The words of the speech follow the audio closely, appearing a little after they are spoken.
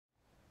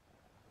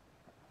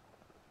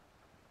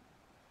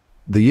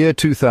The year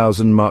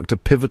 2000 marked a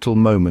pivotal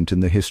moment in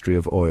the history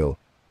of oil.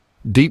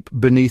 Deep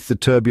beneath the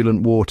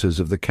turbulent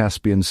waters of the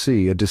Caspian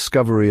Sea, a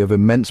discovery of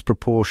immense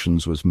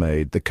proportions was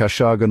made. The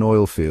KASHAGAN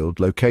Oil Field,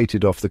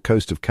 located off the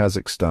coast of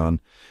Kazakhstan,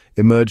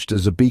 emerged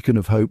as a beacon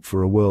of hope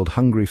for a world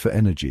hungry for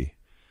energy.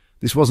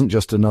 This wasn't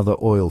just another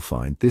oil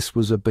find. This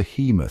was a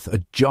behemoth,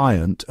 a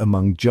giant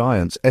among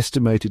giants,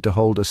 estimated to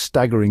hold a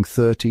staggering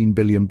 13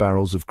 billion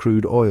barrels of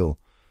crude oil.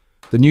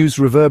 The news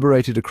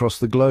reverberated across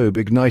the globe,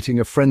 igniting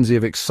a frenzy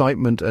of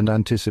excitement and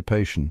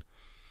anticipation.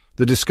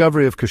 The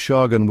discovery of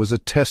Kashagan was a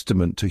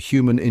testament to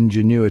human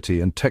ingenuity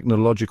and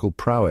technological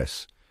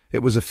prowess.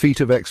 It was a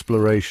feat of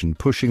exploration,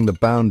 pushing the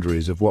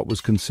boundaries of what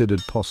was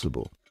considered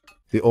possible.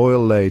 The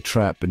oil lay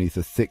trapped beneath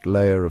a thick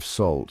layer of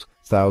salt,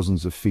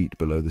 thousands of feet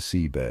below the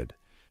seabed.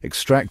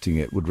 Extracting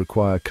it would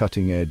require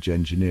cutting-edge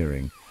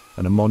engineering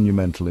and a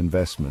monumental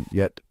investment,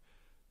 yet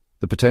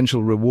the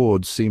potential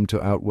rewards seemed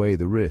to outweigh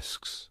the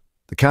risks.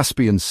 The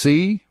Caspian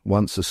Sea,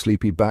 once a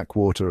sleepy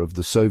backwater of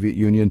the Soviet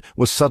Union,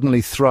 was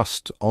suddenly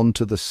thrust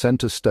onto the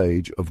center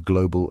stage of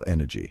global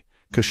energy.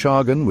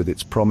 Kashagan, with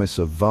its promise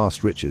of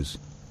vast riches,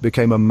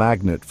 became a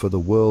magnet for the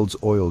world's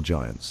oil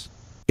giants.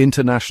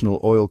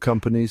 International oil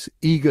companies,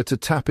 eager to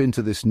tap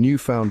into this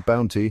newfound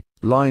bounty,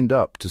 lined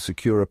up to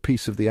secure a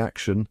piece of the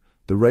action.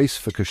 The race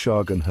for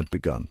Kashagan had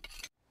begun.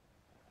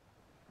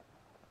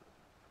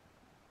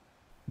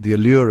 The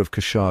allure of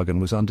Kashagan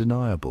was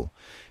undeniable.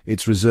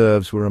 Its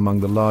reserves were among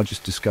the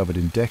largest discovered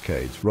in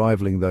decades,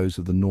 rivaling those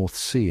of the North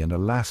Sea and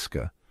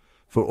Alaska.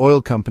 For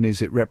oil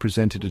companies, it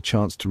represented a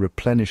chance to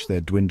replenish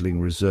their dwindling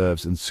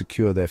reserves and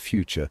secure their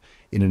future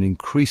in an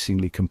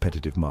increasingly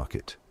competitive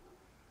market.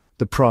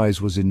 The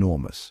prize was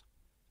enormous,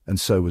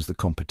 and so was the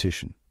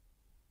competition.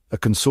 A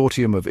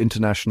consortium of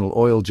international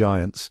oil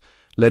giants,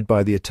 led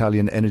by the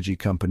Italian energy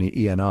company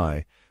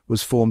Eni,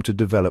 was formed to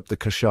develop the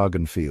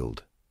Kashagan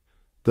field.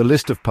 The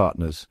list of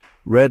partners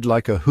read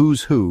like a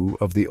who's who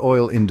of the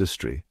oil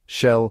industry: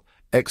 Shell,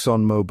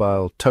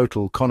 ExxonMobil,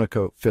 Total,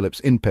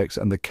 ConocoPhillips, Inpex,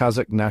 and the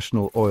Kazakh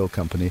national oil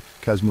company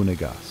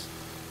Kazmunagas.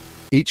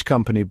 Each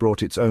company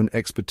brought its own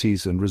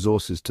expertise and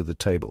resources to the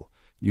table,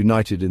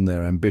 united in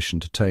their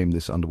ambition to tame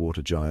this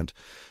underwater giant.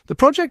 The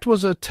project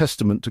was a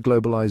testament to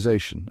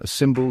globalization, a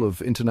symbol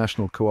of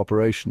international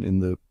cooperation in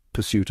the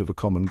pursuit of a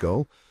common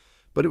goal,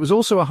 but it was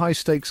also a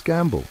high-stakes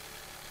gamble.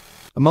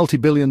 A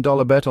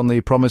multi-billion-dollar bet on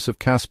the promise of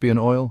Caspian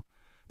oil.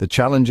 The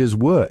challenges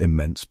were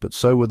immense, but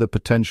so were the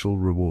potential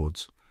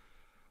rewards.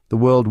 The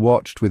world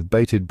watched with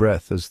bated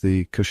breath as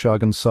the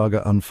Kashagan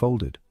saga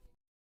unfolded.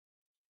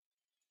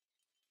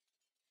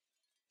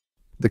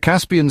 The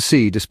Caspian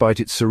Sea,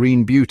 despite its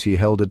serene beauty,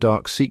 held a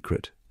dark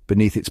secret.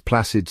 Beneath its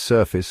placid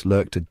surface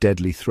lurked a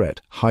deadly threat: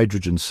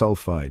 hydrogen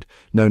sulfide.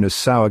 Known as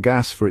sour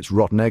gas for its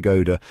rotten egg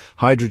odor,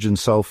 hydrogen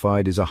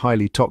sulfide is a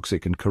highly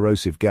toxic and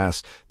corrosive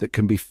gas that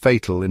can be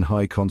fatal in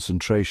high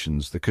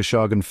concentrations. The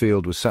Kashagan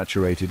field was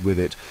saturated with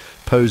it,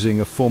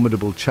 posing a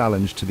formidable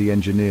challenge to the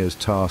engineers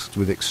tasked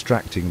with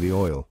extracting the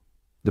oil.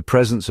 The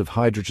presence of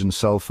hydrogen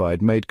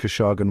sulfide made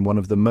Kashagan one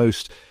of the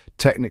most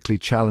technically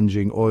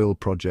challenging oil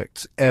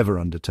projects ever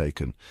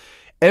undertaken.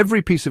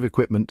 Every piece of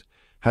equipment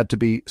had to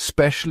be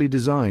specially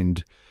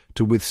designed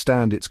to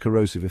withstand its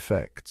corrosive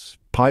effects.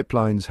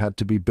 Pipelines had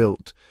to be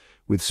built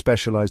with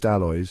specialized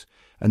alloys,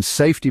 and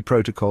safety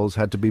protocols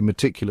had to be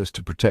meticulous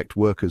to protect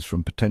workers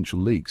from potential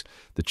leaks.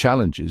 The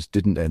challenges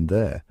didn't end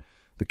there.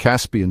 The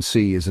Caspian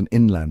Sea is an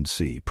inland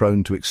sea,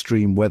 prone to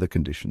extreme weather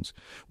conditions.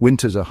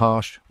 Winters are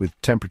harsh, with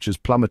temperatures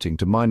plummeting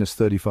to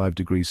 -35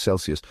 degrees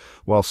Celsius,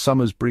 while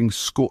summers bring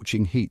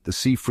scorching heat. The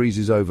sea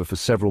freezes over for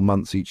several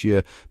months each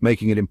year,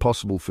 making it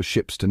impossible for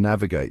ships to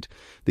navigate.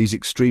 These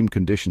extreme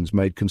conditions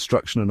made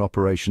construction and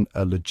operation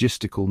a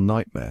logistical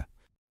nightmare.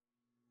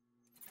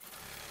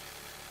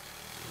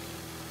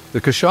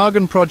 The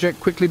Kashagan project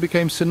quickly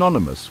became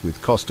synonymous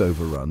with cost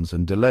overruns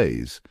and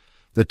delays.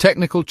 The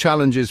technical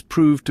challenges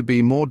proved to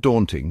be more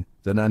daunting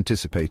than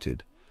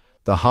anticipated.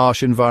 The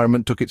harsh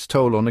environment took its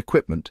toll on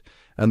equipment,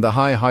 and the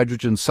high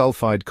hydrogen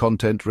sulfide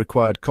content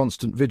required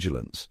constant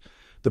vigilance.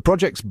 The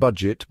project's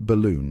budget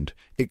ballooned,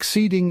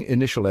 exceeding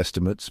initial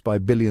estimates by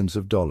billions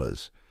of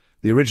dollars.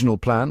 The original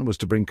plan was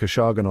to bring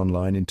Kashagan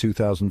online in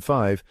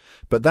 2005,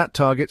 but that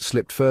target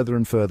slipped further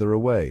and further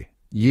away.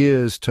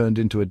 Years turned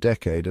into a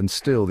decade, and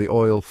still the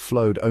oil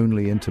flowed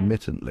only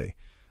intermittently.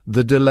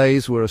 The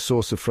delays were a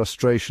source of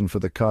frustration for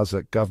the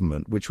Kazakh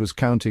government, which was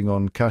counting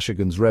on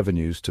Kashagan's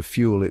revenues to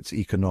fuel its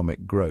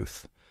economic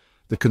growth.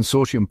 The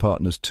consortium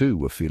partners, too,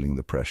 were feeling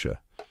the pressure.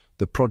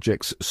 The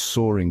project's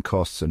soaring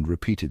costs and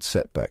repeated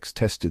setbacks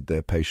tested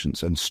their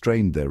patience and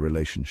strained their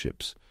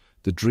relationships.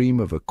 The dream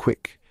of a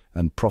quick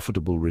and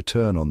profitable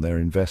return on their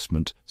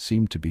investment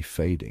seemed to be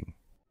fading.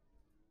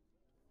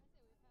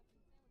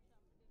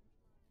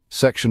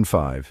 Section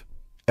 5.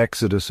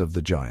 Exodus of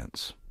the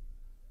Giants.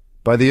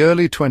 By the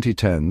early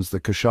 2010s,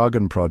 the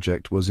Kashagan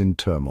project was in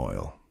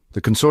turmoil.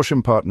 The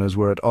consortium partners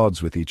were at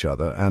odds with each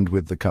other and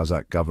with the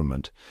Kazakh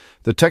government.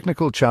 The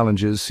technical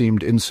challenges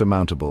seemed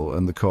insurmountable,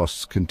 and the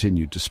costs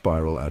continued to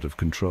spiral out of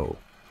control.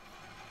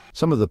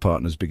 Some of the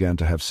partners began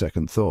to have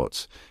second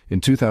thoughts.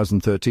 In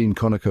 2013,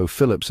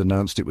 ConocoPhillips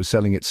announced it was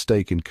selling its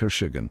stake in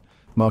KASHAGAN,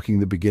 marking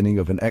the beginning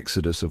of an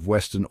exodus of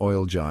Western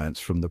oil giants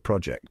from the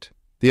project.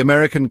 The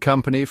American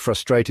company,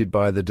 frustrated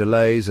by the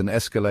delays and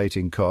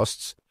escalating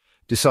costs,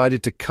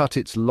 decided to cut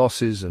its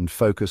losses and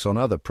focus on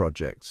other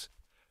projects.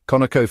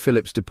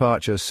 ConocoPhillips'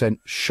 departure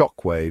sent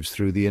shockwaves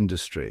through the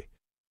industry.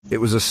 It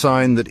was a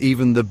sign that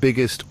even the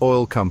biggest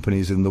oil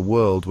companies in the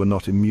world were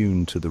not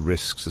immune to the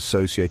risks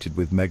associated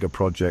with mega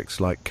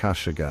projects like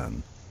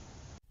KASHAGAN.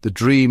 The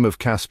dream of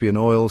Caspian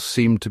oil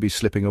seemed to be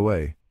slipping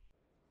away.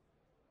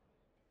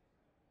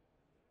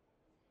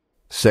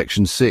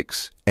 Section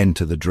 6.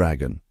 Enter the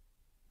Dragon.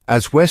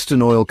 As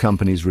Western oil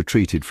companies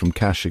retreated from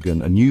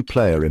KASHAGAN, a new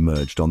player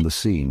emerged on the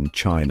scene: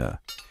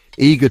 China.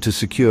 Eager to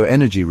secure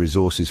energy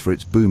resources for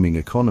its booming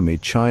economy,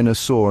 China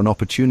saw an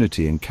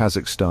opportunity in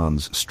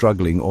Kazakhstan's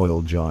struggling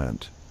oil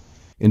giant.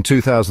 In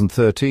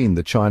 2013,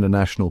 the China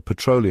National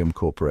Petroleum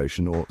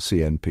Corporation, or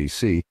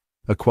CNPC,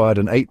 acquired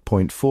an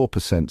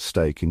 8.4%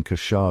 stake in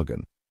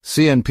KASHAGAN.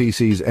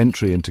 CNPC's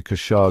entry into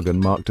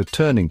KASHAGAN marked a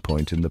turning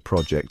point in the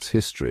project's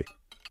history.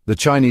 The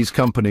Chinese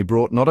company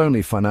brought not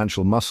only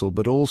financial muscle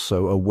but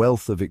also a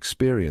wealth of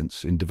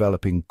experience in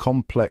developing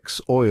complex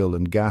oil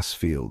and gas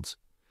fields.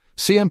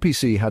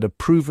 CNPC had a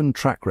proven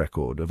track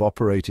record of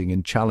operating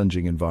in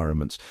challenging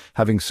environments,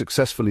 having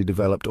successfully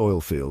developed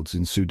oil fields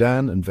in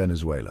Sudan and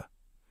Venezuela.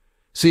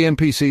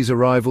 CNPC's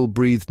arrival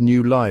breathed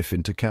new life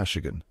into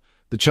KASHAGAN.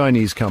 The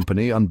Chinese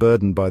company,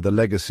 unburdened by the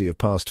legacy of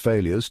past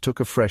failures, took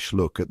a fresh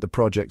look at the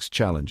project's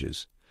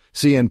challenges.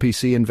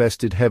 CNPC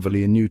invested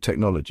heavily in new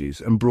technologies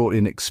and brought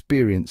in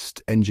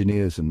experienced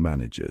engineers and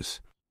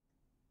managers.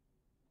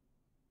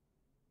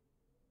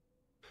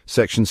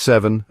 Section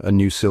 7. A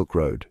new Silk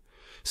Road.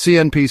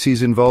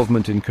 CNPC's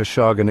involvement in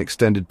KASHAGAN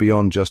extended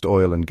beyond just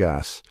oil and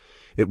gas.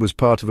 It was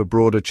part of a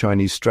broader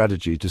Chinese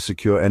strategy to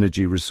secure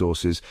energy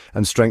resources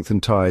and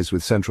strengthen ties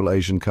with Central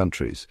Asian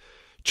countries.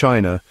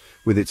 China,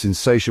 with its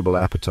insatiable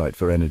appetite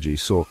for energy,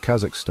 saw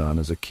Kazakhstan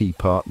as a key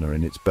partner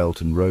in its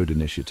Belt and Road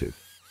Initiative,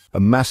 a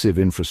massive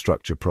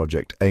infrastructure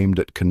project aimed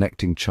at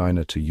connecting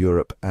China to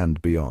Europe and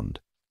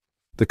beyond.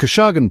 The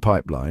KASHAGAN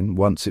pipeline,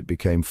 once it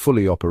became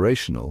fully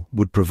operational,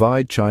 would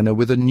provide China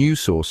with a new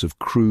source of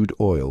crude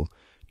oil,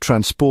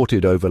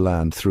 transported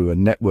overland through a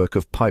network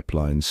of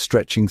pipelines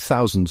stretching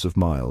thousands of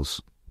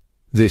miles.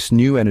 This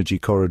new energy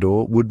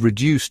corridor would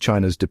reduce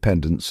China's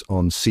dependence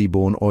on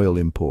seaborne oil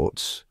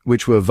imports,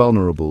 which were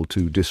vulnerable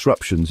to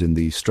disruptions in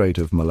the Strait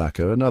of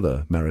Malacca and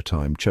other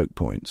maritime choke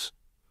points.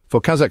 For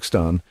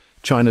Kazakhstan,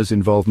 China's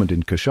involvement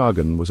in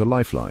KASHAGAN was a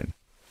lifeline.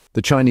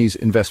 The Chinese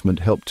investment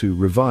helped to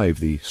revive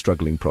the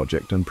struggling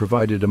project and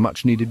provided a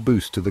much-needed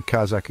boost to the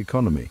Kazakh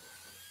economy.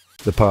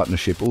 The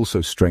partnership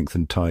also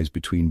strengthened ties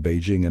between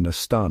Beijing and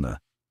Astana,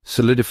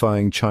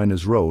 solidifying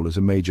China's role as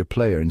a major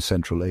player in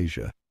Central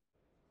Asia.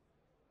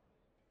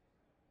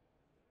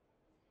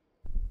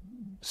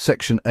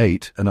 Section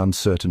 8. An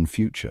uncertain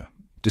future.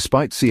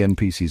 Despite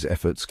CNPC's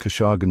efforts,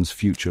 KASHAGAN's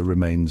future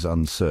remains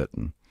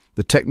uncertain.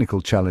 The technical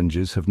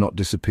challenges have not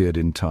disappeared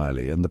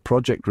entirely, and the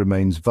project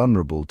remains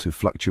vulnerable to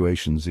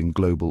fluctuations in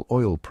global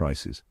oil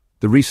prices.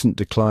 The recent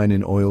decline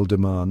in oil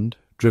demand,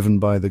 driven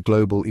by the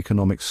global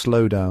economic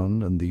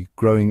slowdown and the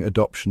growing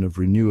adoption of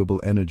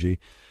renewable energy,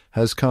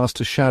 has cast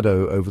a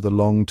shadow over the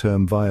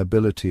long-term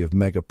viability of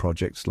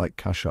mega-projects like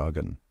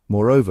KASHAGAN.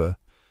 Moreover,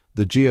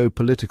 the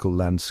geopolitical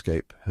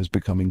landscape has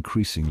become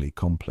increasingly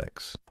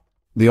complex.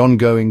 The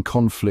ongoing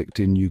conflict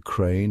in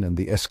Ukraine and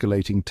the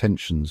escalating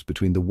tensions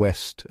between the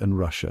West and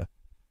Russia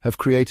have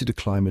created a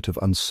climate of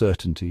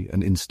uncertainty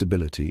and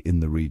instability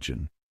in the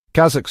region.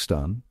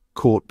 Kazakhstan,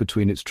 caught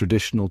between its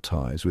traditional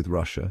ties with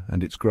Russia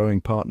and its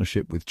growing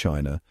partnership with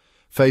China,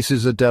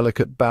 faces a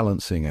delicate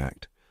balancing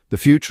act. The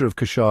future of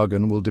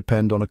KASHAGAN will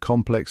depend on a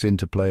complex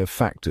interplay of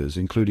factors,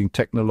 including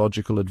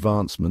technological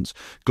advancements,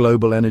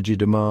 global energy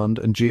demand,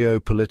 and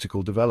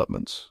geopolitical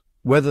developments.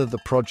 Whether the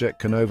project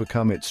can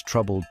overcome its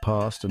troubled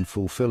past and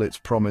fulfill its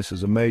promise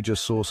as a major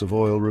source of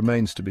oil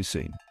remains to be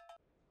seen.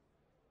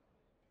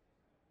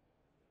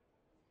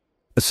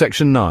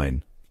 Section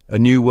 9. A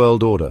New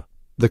World Order.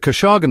 The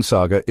KASHAGAN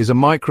saga is a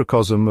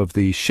microcosm of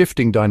the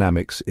shifting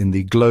dynamics in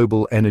the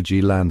global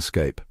energy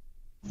landscape.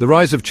 The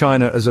rise of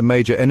China as a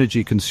major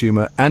energy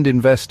consumer and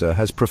investor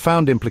has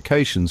profound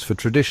implications for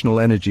traditional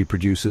energy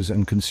producers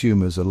and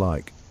consumers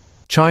alike.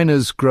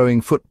 China's growing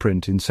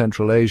footprint in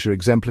Central Asia,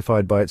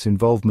 exemplified by its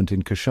involvement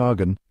in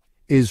KASHAGAN,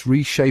 is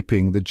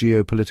reshaping the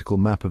geopolitical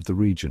map of the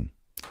region.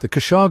 The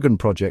KASHAGAN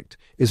project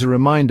is a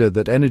reminder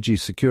that energy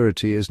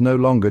security is no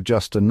longer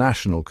just a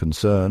national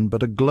concern,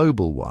 but a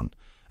global one.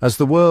 As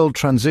the world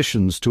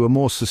transitions to a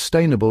more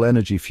sustainable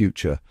energy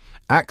future,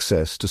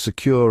 access to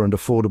secure and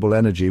affordable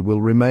energy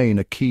will remain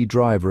a key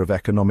driver of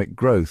economic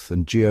growth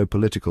and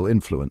geopolitical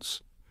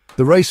influence.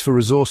 The race for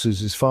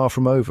resources is far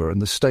from over,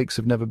 and the stakes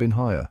have never been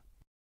higher.